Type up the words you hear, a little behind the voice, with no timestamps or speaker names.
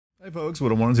Hi folks,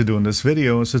 what I wanted to do in this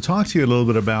video is to talk to you a little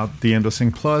bit about the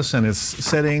EndoSync Plus and its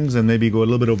settings, and maybe go a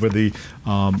little bit over the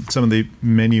some of the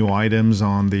menu items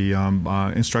on the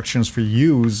instructions for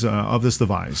use of this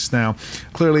device. Now,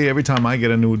 clearly every time I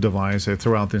get a new device, I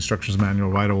throw out the instructions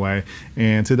manual right away,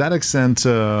 and to that extent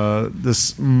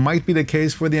this might be the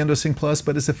case for the EndoSync Plus,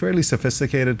 but it's a fairly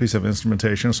sophisticated piece of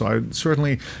instrumentation, so I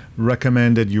certainly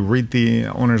recommend that you read the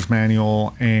owner's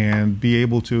manual and be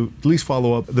able to at least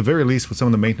follow up, at the very least, with some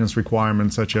of the maintenance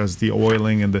requirements such as the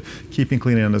oiling and the keeping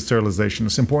clean and the sterilization.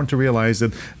 It's important to realize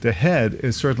that the head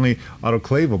is certainly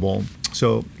autoclavable.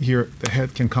 So here the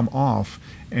head can come off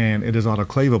and it is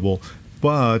autoclavable,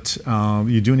 but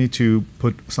you do need to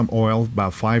put some oil,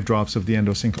 about 5 drops of the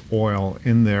EndoSync oil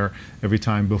in there every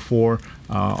time before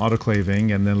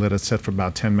autoclaving, and then let it set for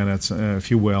about 10 minutes,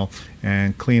 if you will,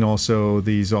 and clean also all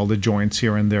the joints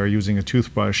here and there using a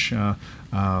toothbrush,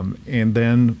 and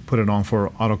then put it on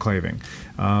for autoclaving.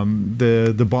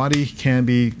 The body can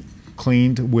be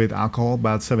cleaned with alcohol,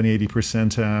 about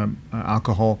 70–80%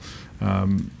 alcohol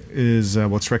is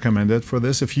what's recommended for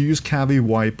this. If you use Cavi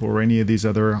Wipe or any of these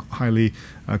other highly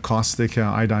caustic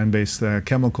iodine-based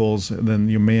chemicals, then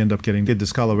you may end up getting the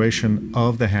discoloration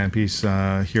of the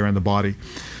handpiece here in the body.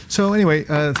 So anyway,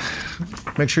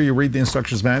 make sure you read the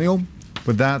instructions manual.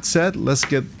 With that said, let's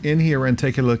get in here and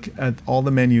take a look at all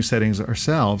the menu settings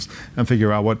ourselves and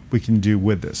figure out what we can do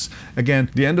with this.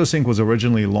 Again, the EndoSync was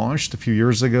originally launched a few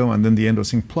years ago, and then the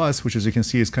EndoSync Plus, which as you can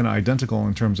see is kind of identical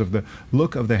in terms of the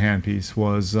look of the handpiece,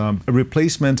 was a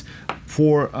replacement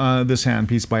for this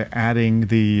handpiece by adding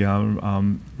the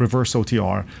reverse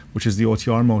OTR, which is the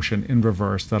OTR motion in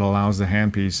reverse that allows the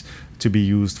handpiece to be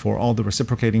used for all the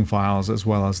reciprocating files as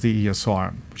well as the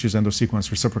ESR, which is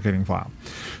endosequence reciprocating file.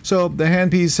 So the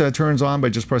handpiece turns on by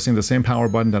just pressing the same power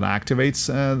button that activates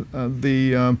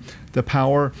the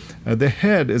power. The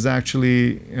head is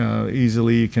actually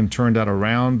easily, you can turn that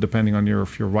around depending on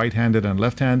if you're right-handed and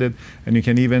left-handed, and you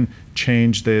can even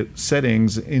change the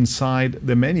settings inside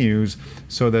the menus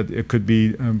so that it could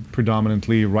be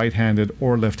predominantly right-handed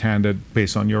or left-handed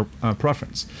based on your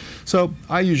preference. So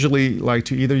I usually like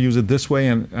to either use it this way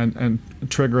and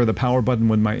trigger the power button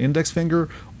with my index finger,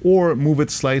 or move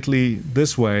it slightly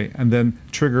this way and then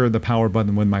trigger the power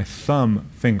button with my thumb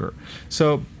finger.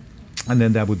 And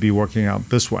then that would be working out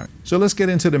this way. So let's get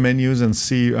into the menus and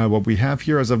see what we have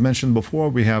here. As I've mentioned before,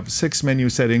 we have 6 menu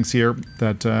settings here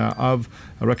that I've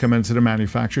recommended to the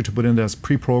manufacturer to put in as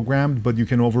pre-programmed, but you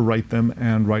can overwrite them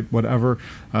and write whatever.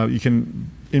 You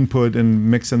can input and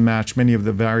mix and match many of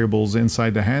the variables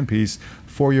inside the handpiece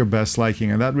for your best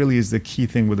liking, and that really is the key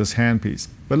thing with this handpiece.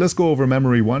 But let's go over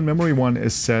memory 1. Memory 1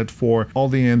 is set for all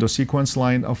the endosequence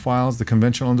line of files, the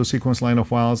conventional endosequence line of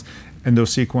files,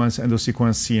 EndoSequence,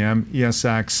 EndoSequence CM,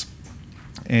 ESX,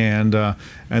 and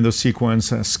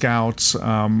EndoSequence Scouts,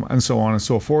 and so on and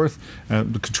so forth.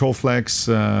 The Control Flex,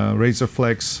 Razor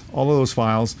Flex, all of those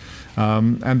files.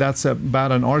 And that's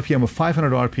about an RPM of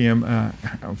 500 RPM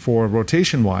for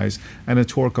rotation-wise, and a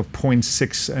torque of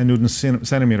 0.6 Newton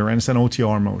centimeter, and it's an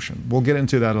OTR motion. We'll get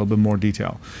into that in a little bit more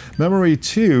detail. Memory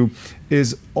 2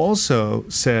 is also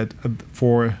set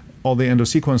for all the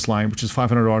endosequence line, which is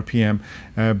 500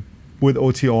 RPM with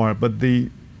OTR, but the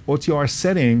OTR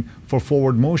setting for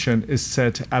forward motion is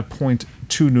set at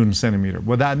 0.2 Newton centimeter.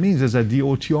 What that means is that the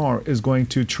OTR is going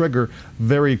to trigger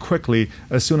very quickly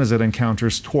as soon as it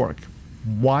encounters torque.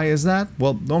 Why is that?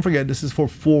 Well, don't forget, this is for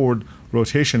forward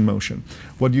rotation motion.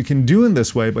 What you can do in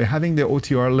this way, by having the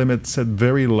OTR limit set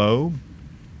very low,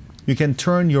 you can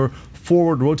turn your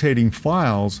forward rotating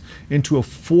files into a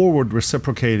forward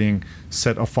reciprocating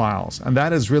set of files. And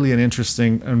that is really an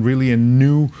interesting and really a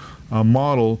new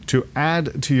model to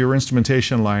add to your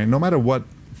instrumentation line, no matter what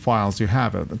files you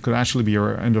have. It could actually be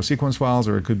your endosequence files,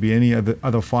 or it could be any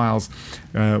other files.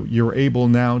 You're able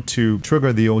now to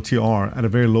trigger the OTR at a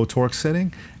very low torque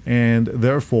setting, and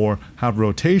therefore have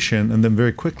rotation, and then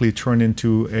very quickly turn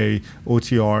into a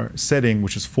OTR setting,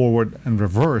 which is forward and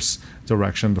reverse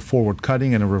direction, the forward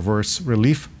cutting and a reverse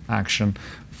relief action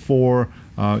for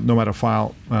no matter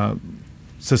file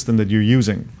system that you're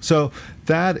using. So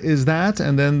that is that.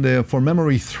 And then for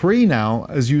memory 3 now,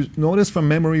 as you notice from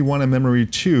memory 1 and memory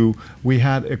 2, we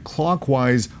had a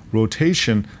clockwise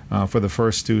rotation for the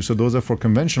first two. So those are for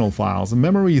conventional files. And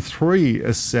memory 3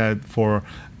 is set for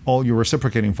all your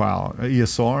reciprocating file,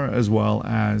 ESR, as well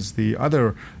as the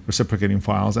other reciprocating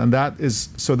files. And that is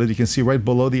so that you can see right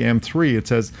below the M3, it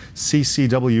says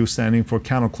CCW, standing for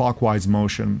counterclockwise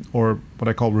motion, or what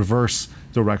I call reverse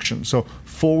direction. So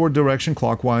forward direction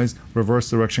clockwise, reverse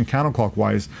direction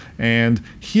counterclockwise. And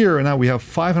here now we have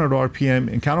 500 RPM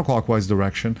in counterclockwise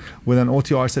direction with an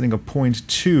OTR setting of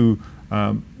 0.2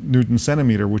 Newton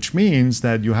centimeter, which means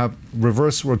that you have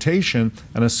reverse rotation,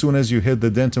 and as soon as you hit the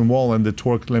Denton wall and the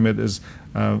torque limit is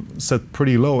set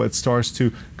pretty low, it starts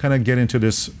to kind of get into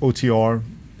this OTR,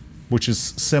 which is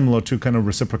similar to kind of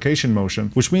reciprocation motion,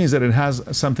 which means that it has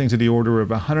something to the order of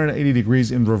 180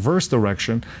 degrees in reverse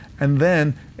direction and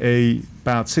then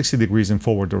about 60 degrees in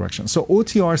forward direction. So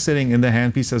OTR setting in the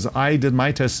handpiece, as I did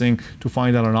my testing to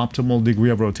find out an optimal degree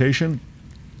of rotation,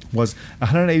 was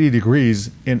 180 degrees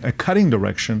in a cutting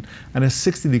direction and a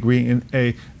 60 degree in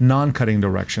a non-cutting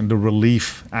direction, the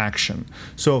relief action.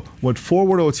 So with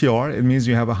forward OTR, it means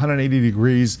you have 180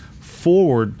 degrees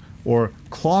forward or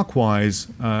clockwise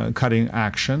cutting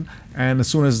action, and as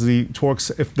soon as the torque,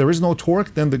 if there is no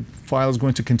torque, then the file is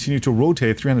going to continue to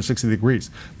rotate 360 degrees.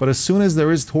 But as soon as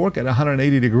there is torque at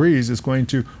 180 degrees, it's going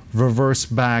to reverse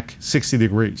back 60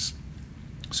 degrees.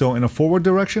 So in a forward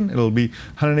direction, it'll be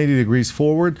 180 degrees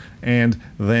forward and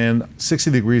then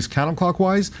 60 degrees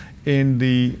counterclockwise. In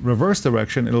the reverse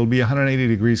direction, it'll be 180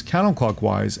 degrees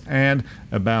counterclockwise and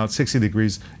about 60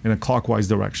 degrees in a clockwise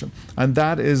direction. And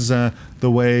that is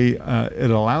the way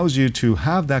it allows you to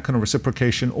have that kind of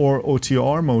reciprocation or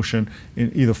OTR motion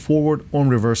in either forward or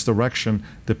reverse direction,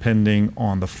 depending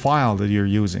on the file that you're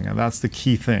using. And that's the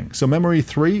key thing. So memory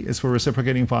 3 is for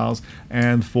reciprocating files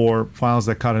and for files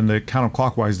that cut in the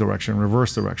counterclockwise direction,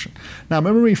 reverse direction. Now,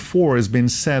 memory 4 has been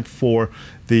set for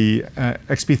the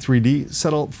XP3D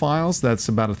settle files. That's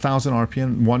about 1,000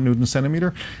 RPM, 1 Newton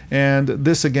centimeter. And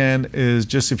this again is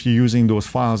just if you're using those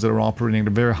files that are operating at a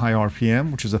very high RPM,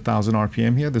 which is 1,000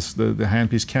 RPM here. The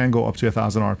handpiece can go up to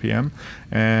 1,000 RPM.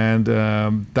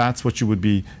 And that's what you would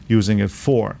be using it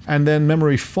for. And then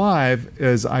memory 5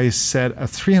 is I set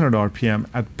at 300 RPM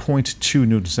at 0.2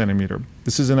 Newton centimeter.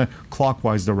 This is in a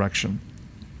clockwise direction.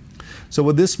 So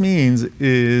what this means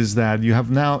is that you have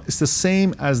now, it's the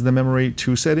same as the memory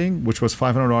 2 setting, which was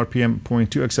 500 RPM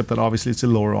 0.2, except that obviously it's a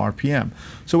lower RPM.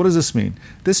 So what does this mean?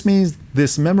 This means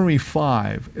this memory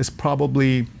 5 is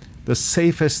probably the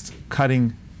safest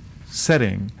cutting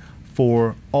setting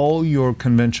for all your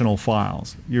conventional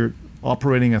files. You're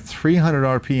operating at 300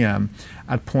 RPM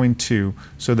at 0.2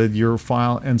 so that your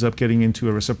file ends up getting into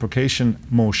a reciprocation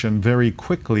motion very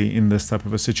quickly in this type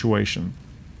of a situation.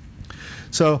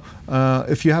 So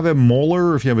if you have a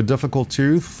molar, if you have a difficult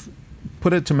tooth,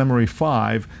 put it to memory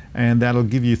 5, and that'll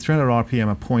give you 300 RPM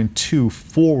at 0.2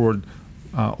 forward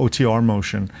OTR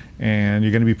motion, and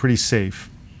you're going to be pretty safe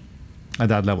at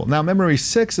that level. Now, memory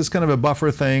 6 is kind of a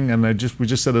buffer thing, and we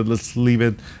just said that let's leave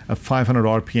it at 500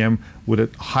 RPM with a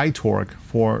high torque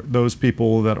for those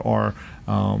people that are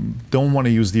don't want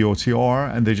to use the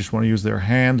OTR and they just want to use their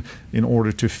hand in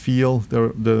order to feel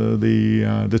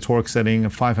the torque setting.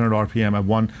 Of 500 RPM at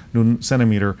 1 Newton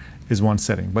centimeter is one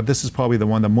setting, but this is probably the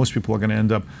one that most people are going to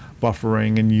end up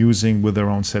buffering and using with their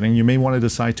own setting. You may want to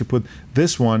decide to put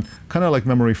this one kind of like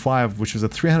memory 5, which is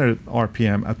at 300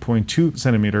 RPM at 0.2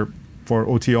 centimeter for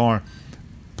OTR.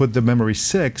 Put the memory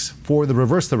 6 for the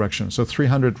reverse direction, so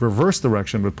 300 reverse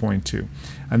direction with 0.2,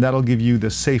 and that'll give you the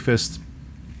safest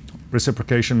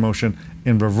reciprocation motion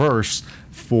in reverse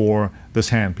for this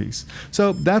handpiece.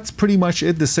 So that's pretty much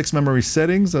it, the 6 memory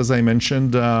settings, as I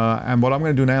mentioned. And what I'm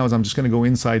going to do now is I'm just going to go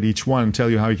inside each one and tell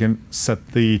you how you can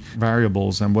set the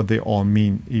variables and what they all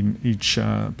mean in each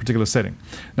particular setting.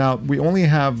 Now, we only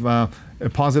have a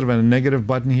positive and a negative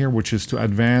button here, which is to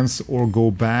advance or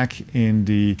go back in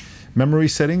the memory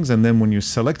settings. And then when you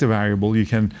select a variable, you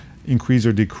can increase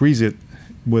or decrease it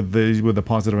with the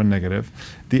positive and negative.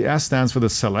 The S stands for the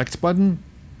select button,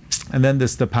 and then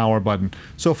this the power button.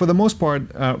 So for the most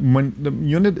part, when the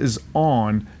unit is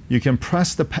on, you can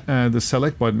press the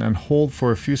select button and hold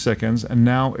for a few seconds, and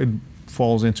now it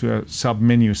falls into a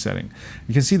sub-menu setting.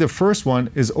 You can see the first one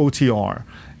is OTR,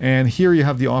 and here you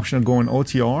have the option of going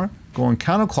OTR, going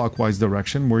counterclockwise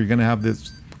direction, where you're going to have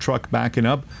this truck backing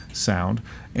up sound,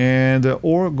 and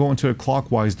or go into a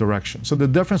clockwise direction. So the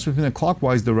difference between the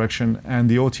clockwise direction and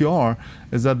the OTR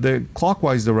is that the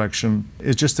clockwise direction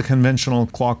is just a conventional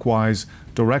clockwise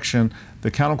direction.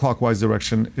 The counterclockwise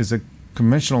direction is a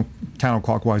conventional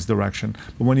counterclockwise direction.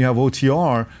 But when you have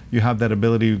OTR, you have that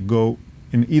ability to go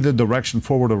in either direction,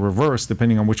 forward or reverse,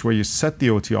 depending on which way you set the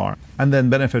OTR, and then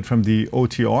benefit from the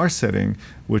OTR setting,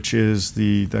 which is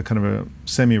the kind of a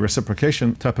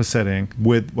semi-reciprocation type of setting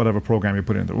with whatever program you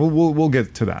put in there. We'll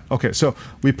get to that. Okay, so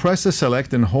we press the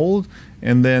select and hold,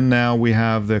 and then now we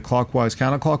have the clockwise,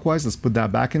 counterclockwise. Let's put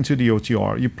that back into the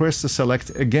OTR. You press the select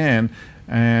again,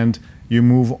 and you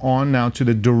move on now to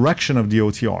the direction of the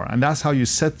OTR, and that's how you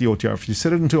set the OTR. If you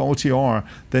set it into OTR,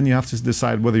 then you have to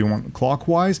decide whether you want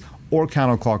clockwise or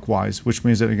counterclockwise, which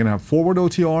means that you're going to have forward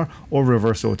OTR or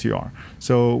reverse OTR.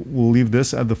 So we'll leave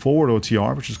this at the forward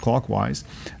OTR, which is clockwise.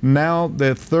 Now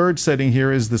the third setting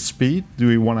here is the speed. Do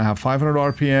we want to have 500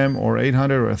 RPM or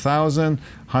 800 or 1,000,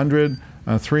 100,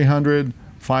 300,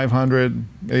 500,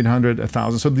 800,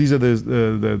 1,000. So these are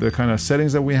the kind of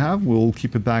settings that we have. We'll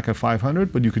keep it back at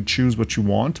 500, but you could choose what you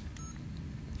want.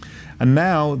 And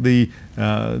now the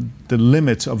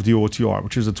limit of the OTR,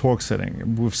 which is a torque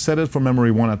setting. We've set it for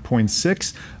memory 1 at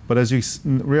 0.6, but as you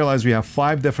realize, we have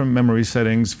 5 different memory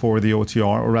settings for the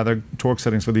OTR, or rather torque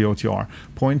settings for the OTR: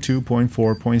 0.2,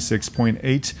 0.4, 0.6,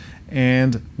 0.8,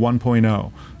 and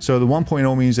 1.0. So the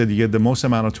 1.0 means that you get the most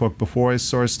amount of torque before it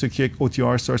starts to kick,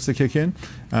 OTR starts to kick in.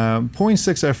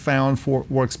 0.6 I found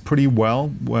works pretty well,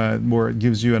 where it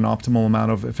gives you an optimal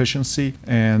amount of efficiency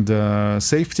and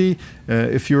safety.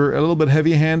 If you're a little bit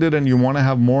heavy-handed and you want to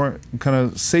have more kind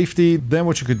of safety, then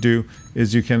what you could do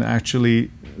is you can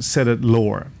actually set it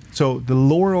lower. So the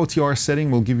lower OTR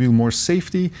setting will give you more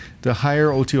safety. The higher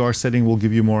OTR setting will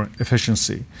give you more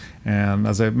efficiency. And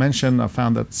as I mentioned, I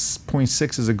found that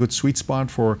 0.6 is a good sweet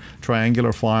spot for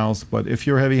triangular files. But if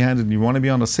you're heavy-handed and you want to be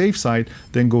on the safe side,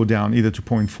 then go down either to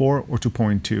 0.4 or to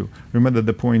 0.2. Remember that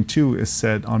the 0.2 is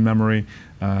set on memory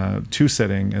 2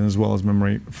 setting, and as well as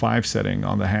memory 5 setting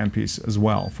on the handpiece as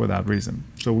well for that reason.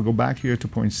 So we'll go back here to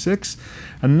 0.6,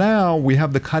 and now we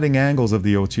have the cutting angles of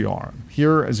the OTR.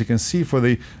 Here, as you can see, for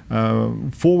the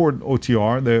forward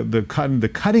OTR, the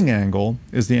cutting angle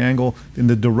is the angle in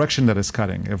the direction that it's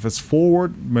cutting. If it's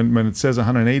forward, when it says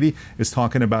 180, it's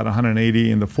talking about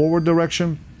 180 in the forward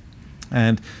direction.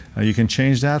 And you can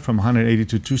change that from 180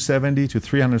 to 270 to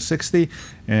 360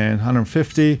 and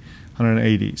 150,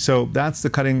 180. So that's the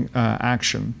cutting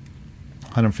action: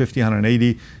 150,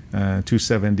 180,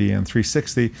 270, and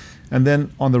 360. And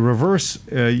then on the reverse,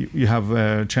 you have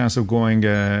a chance of going.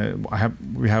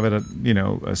 We have it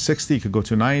at 60. You could go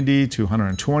to 90, to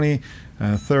 120,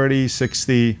 30,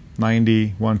 60, 90,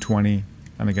 120.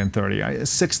 And again 30.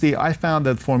 60, I found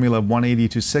that formula of 180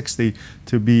 to 60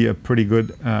 to be a pretty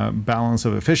good balance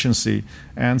of efficiency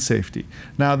and safety.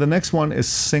 Now the next one is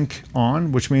sync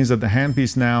on, which means that the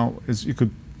handpiece now is, you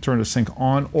could turn the sync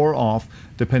on or off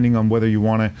depending on whether you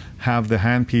want to have the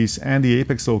handpiece and the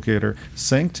apex locator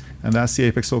synced, and that's the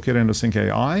apex locator EndoSync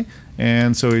AI.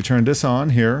 And so you turn this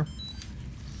on here,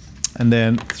 and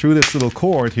then through this little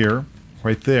cord here,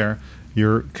 right there,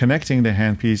 you're connecting the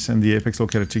handpiece and the apex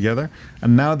locator together,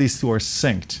 and now these two are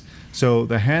synced. So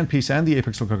the handpiece and the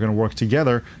apex locator are going to work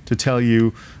together to tell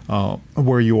you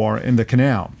where you are in the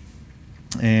canal.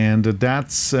 And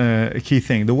that's a key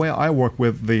thing. The way I work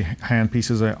with the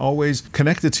handpiece is I always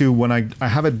connect it to when I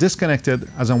have it disconnected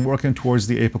as I'm working towards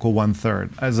the apical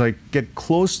 1/3. As I get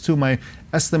close to my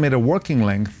estimated working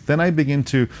length, then I begin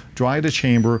to dry the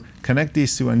chamber, connect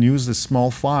these two, and use the small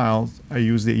file. I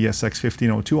use the ESX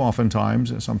 1502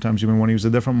 oftentimes. Sometimes you may want to use a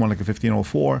different one, like a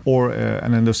 1504, or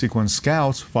an EndoSequence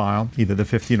Scout file, either the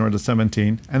 15 or the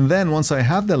 17. And then once I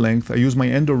have the length, I use my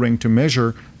endo ring to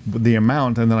measure the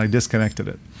amount, and then I disconnected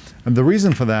it. And the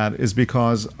reason for that is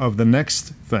because of the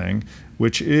next thing,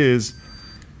 which is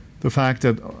the fact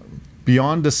that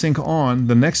beyond the sync on,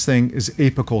 the next thing is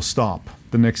apical stop,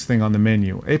 the next thing on the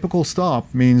menu. Apical stop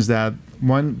means that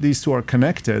when these two are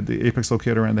connected, the apex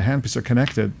locator and the handpiece are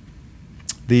connected,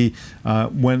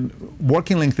 when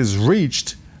working length is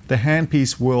reached, the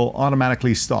handpiece will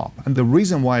automatically stop. And the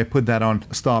reason why I put that on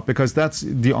stop, because that's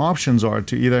the options are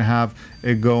to either have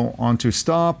it go onto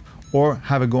stop or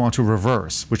have it go onto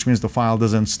reverse, which means the file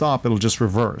doesn't stop, it'll just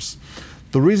reverse.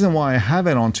 The reason why I have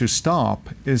it onto stop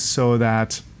is so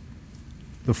that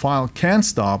the file can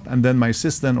stop, and then my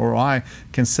assistant or I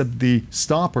can set the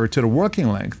stopper to the working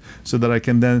length so that I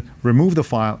can then remove the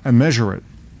file and measure it.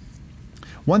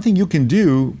 One thing you can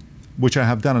do, which I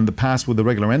have done in the past with the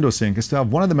regular EndoSync, is to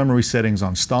have one of the memory settings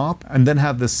on stop and then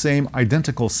have the same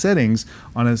identical settings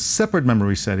on a separate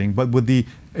memory setting, but with the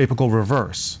apical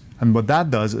reverse. And what that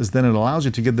does is then it allows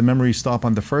you to get the memory stop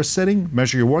on the first setting,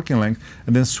 measure your working length,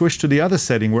 and then switch to the other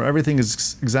setting where everything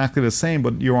is exactly the same,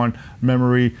 but you're on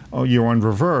memory, or you're on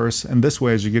reverse. And this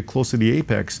way, as you get close to the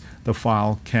apex, the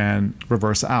file can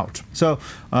reverse out. So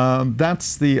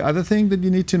that's the other thing that you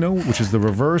need to know, which is the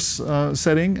reverse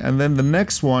setting. And then the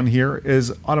next one here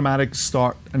is automatic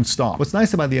start and stop. What's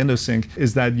nice about the EndoSync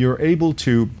is that you're able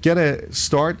to get a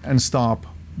start and stop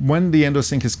when the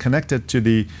EndoSync is connected to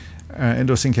the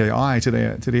EndoSync AI to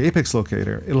the apex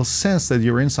locator. It'll sense that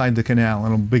you're inside the canal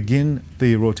and it'll begin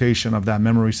the rotation of that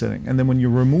memory setting. And then when you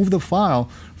remove the file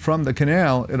from the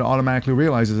canal, it automatically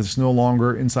realizes it's no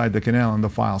longer inside the canal and the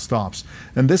file stops.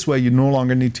 And this way you no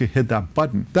longer need to hit that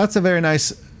button. That's a very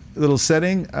nice little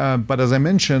setting, but as I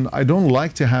mentioned, I don't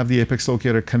like to have the apex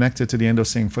locator connected to the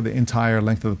EndoSync for the entire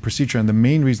length of the procedure, and the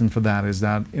main reason for that is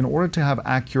that in order to have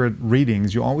accurate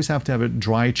readings, you always have to have a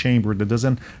dry chamber that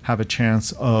doesn't have a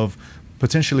chance of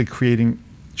potentially creating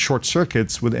short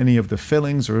circuits with any of the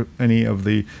fillings or any of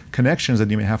the connections that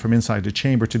you may have from inside the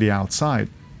chamber to the outside.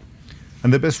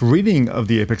 And the best reading of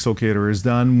the apex locator is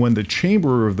done when the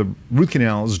chamber of the root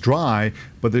canal is dry,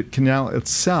 but the canal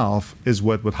itself is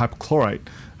wet with hypochlorite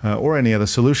or any other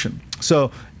solution.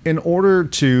 So in order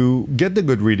to get the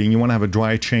good reading, you want to have a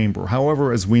dry chamber.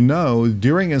 However, as we know,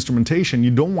 during instrumentation, you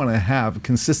don't want to have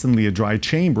consistently a dry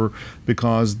chamber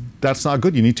because that's not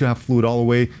good. You need to have fluid all the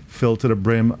way filled to the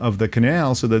brim of the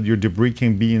canal so that your debris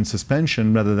can be in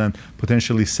suspension rather than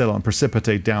potentially settle and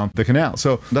precipitate down the canal.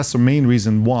 So that's the main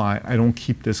reason why I don't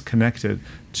keep this connected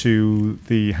to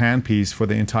the handpiece for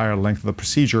the entire length of the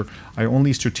procedure. I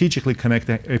only strategically connect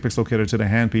the apex locator to the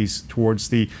handpiece towards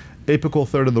the apical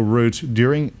third of the root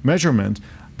during measurement.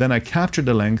 Then I capture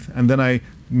the length, and then I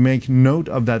make note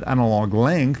of that analog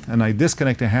length, and I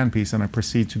disconnect the handpiece, and I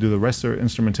proceed to do the rest of the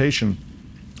instrumentation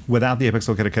without the apex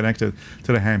locator connected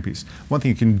to the handpiece. One thing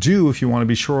you can do if you want to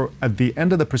be sure at the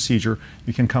end of the procedure,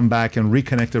 you can come back and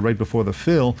reconnect it right before the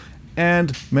fill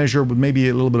and measure with maybe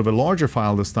a little bit of a larger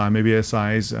file this time, maybe a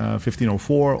size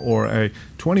 1504 or a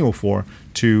 2004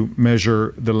 to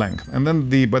measure the length. And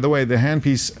then by the way, the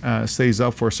handpiece stays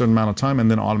up for a certain amount of time and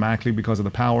then automatically because of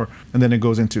the power, and then it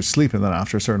goes into sleep and then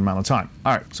after a certain amount of time.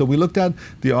 All right, so we looked at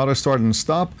the auto start and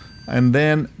stop, and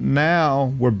then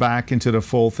now we're back into the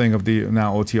full thing of the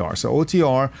now OTR. So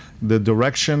OTR, the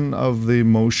direction of the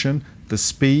motion, the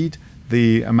speed,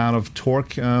 the amount of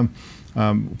torque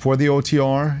for the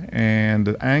OTR, and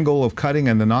the angle of cutting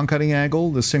and the non-cutting angle,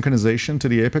 the synchronization to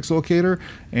the apex locator,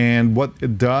 and what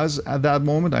it does at that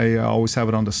moment. I always have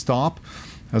it on the stop,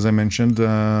 as I mentioned,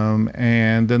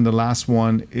 and then the last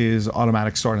one is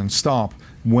automatic start and stop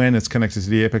when it's connected to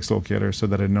the apex locator so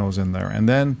that it knows in there. And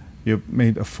then you've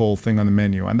made a full thing on the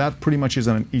menu, and that pretty much is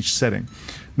on each setting.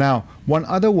 Now, one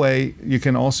other way you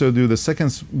can also do, the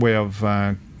second way of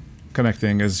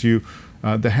connecting is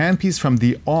the handpiece from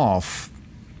the off.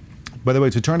 By the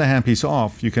way, to turn the handpiece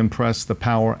off, you can press the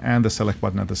power and the select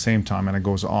button at the same time, and it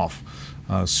goes off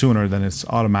sooner than it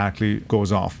automatically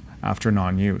goes off after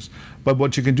non-use. But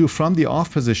what you can do from the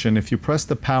off position, if you press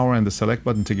the power and the select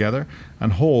button together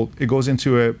and hold, it goes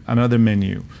into another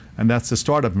menu, and that's the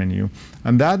startup menu.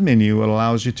 And that menu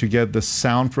allows you to get the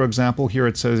sound, for example. Here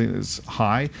it says it's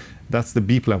high. That's the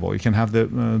beep level. You can have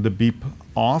the beep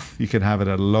off, you could have it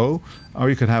at low, or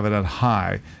you could have it at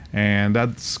high. And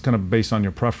that's kind of based on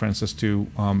your preference as to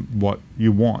what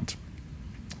you want.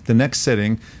 The next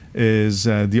setting is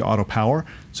the auto power.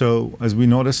 So as we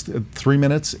noticed, at 3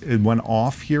 minutes, it went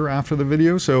off here after the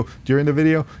video, so during the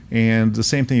video, and the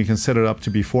same thing, you can set it up to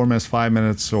be 4 minutes, 5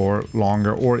 minutes, or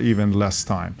longer, or even less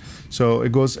time. So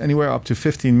it goes anywhere up to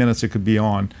 15 minutes it could be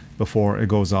on before it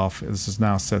goes off. This is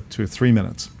now set to 3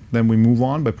 minutes. Then we move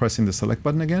on by pressing the select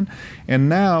button again. And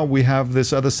now we have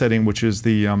this other setting, which is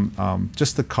the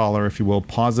just the color, if you will,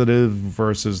 positive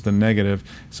versus the negative.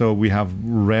 So we have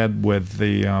red with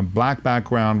the black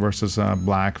background versus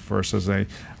black versus a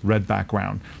red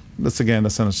background. That's again,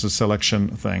 that's a selection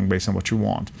thing based on what you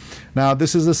want. Now,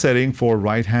 this is the setting for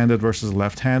right-handed versus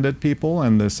left-handed people,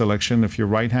 and the selection, if you're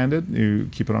right-handed, you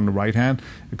keep it on the right hand.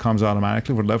 It comes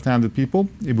automatically. For left-handed people,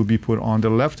 it would be put on the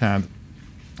left hand.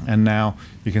 And now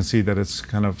you can see that it's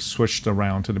kind of switched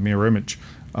around to the mirror image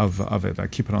of it. I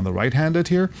keep it on the right-handed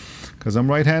here because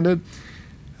I'm right-handed.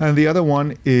 And the other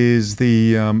one is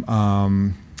the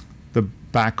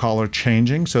back color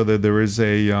changing, so that there is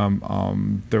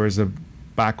a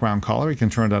background color. You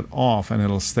can turn that off and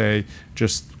it'll stay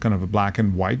just kind of a black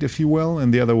and white, if you will.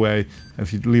 And the other way,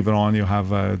 if you leave it on, you'll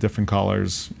have different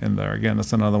colors in there. Again,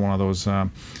 that's another one of those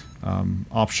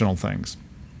optional things.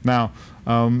 Now,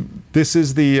 this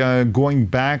is the going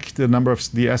back, the number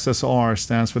of the SSR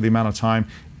stands for the amount of time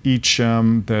each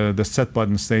the set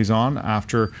button stays on.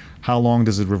 After how long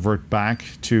does it revert back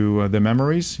to the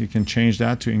memories? You can change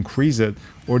that to increase it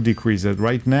or decrease it.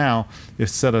 Right now,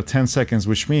 it's set at 10 seconds,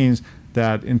 which means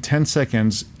that in 10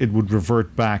 seconds, it would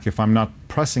revert back. If I'm not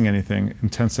pressing anything, in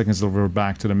 10 seconds, it'll revert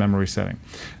back to the memory setting.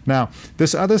 Now,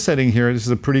 this other setting here, this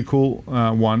is a pretty cool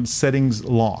one, settings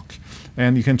lock.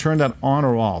 And you can turn that on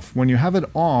or off. When you have it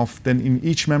off, then in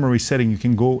each memory setting, you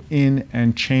can go in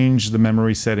and change the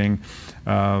memory setting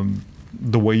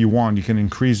the way you want. You can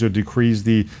increase or decrease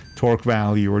the torque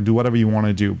value or do whatever you want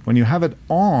to do. When you have it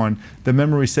on, the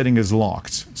memory setting is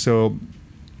locked. So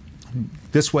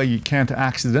this way you can't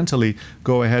accidentally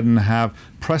go ahead and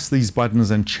press these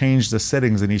buttons and change the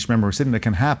settings in each memory setting. That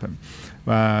can happen.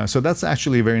 So that's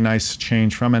actually a very nice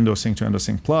change from EndoSync to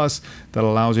EndoSync Plus that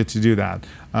allows you to do that.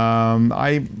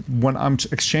 When I'm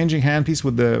exchanging Handpiece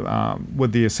with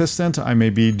the assistant, I may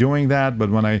be doing that, but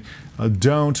when I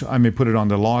don't, I may put it on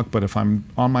the lock. But if I'm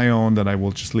on my own, then I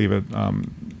will just leave it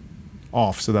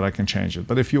off so that I can change it.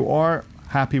 But if you are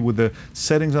happy with the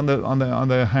settings on the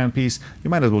handpiece, you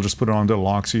might as well just put it on the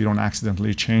lock so you don't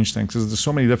accidentally change things, because there's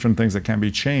so many different things that can be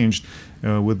changed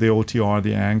with the OTR,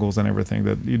 the angles and everything,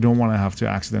 that you don't want to have to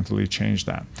accidentally change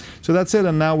that. So that's it.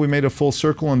 And now we made a full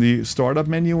circle on the startup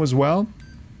menu as well.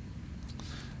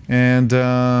 And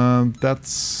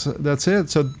that's it.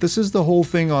 So this is the whole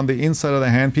thing on the inside of the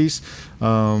handpiece,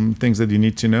 things that you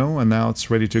need to know. And now it's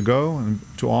ready to go and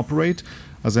to operate.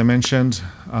 As I mentioned,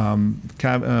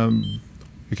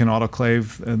 you can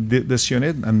autoclave this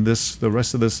unit, and the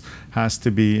rest of this has to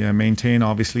be maintained.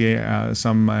 Obviously,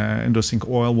 some EndoSync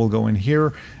oil will go in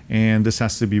here, and this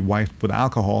has to be wiped with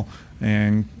alcohol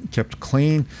and kept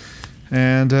clean.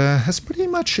 And that's pretty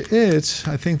much it.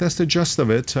 I think that's the gist of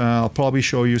it. I'll probably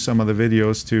show you some of the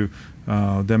videos to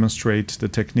demonstrate the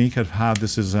technique of how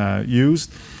this is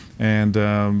used, and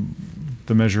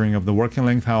the measuring of the working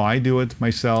length, how I do it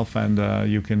myself, and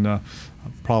you can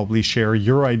probably share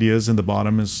your ideas in the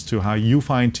bottom as to how you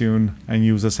fine-tune and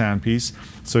use this handpiece,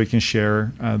 so you can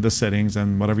share the settings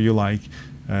and whatever you like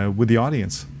with the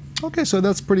audience. Okay, so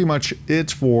that's pretty much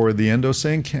it for the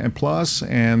EndoSync Plus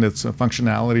and its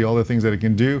functionality, all the things that it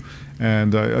can do.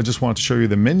 And I just wanted to show you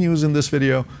the menus in this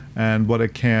video and what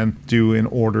it can do in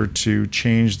order to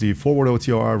change the forward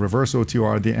OTR, reverse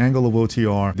OTR, the angle of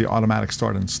OTR, the automatic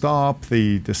start and stop,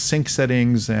 the sync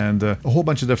settings, and a whole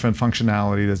bunch of different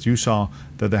functionality that you saw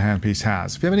that the handpiece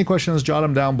has. If you have any questions, jot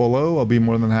them down below. I'll be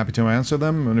more than happy to answer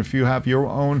them. And if you have your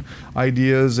own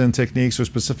ideas and techniques or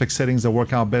specific settings that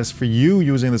work out best for you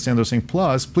using this EndoSync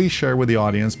Plus, please share with the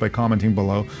audience by commenting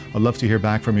below. I'd love to hear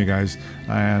back from you guys,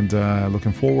 and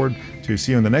looking forward to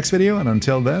see you in the next video. And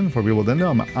until then, for Real World Endo,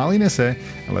 I'm Ali Nasseh,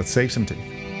 and let's save some tea.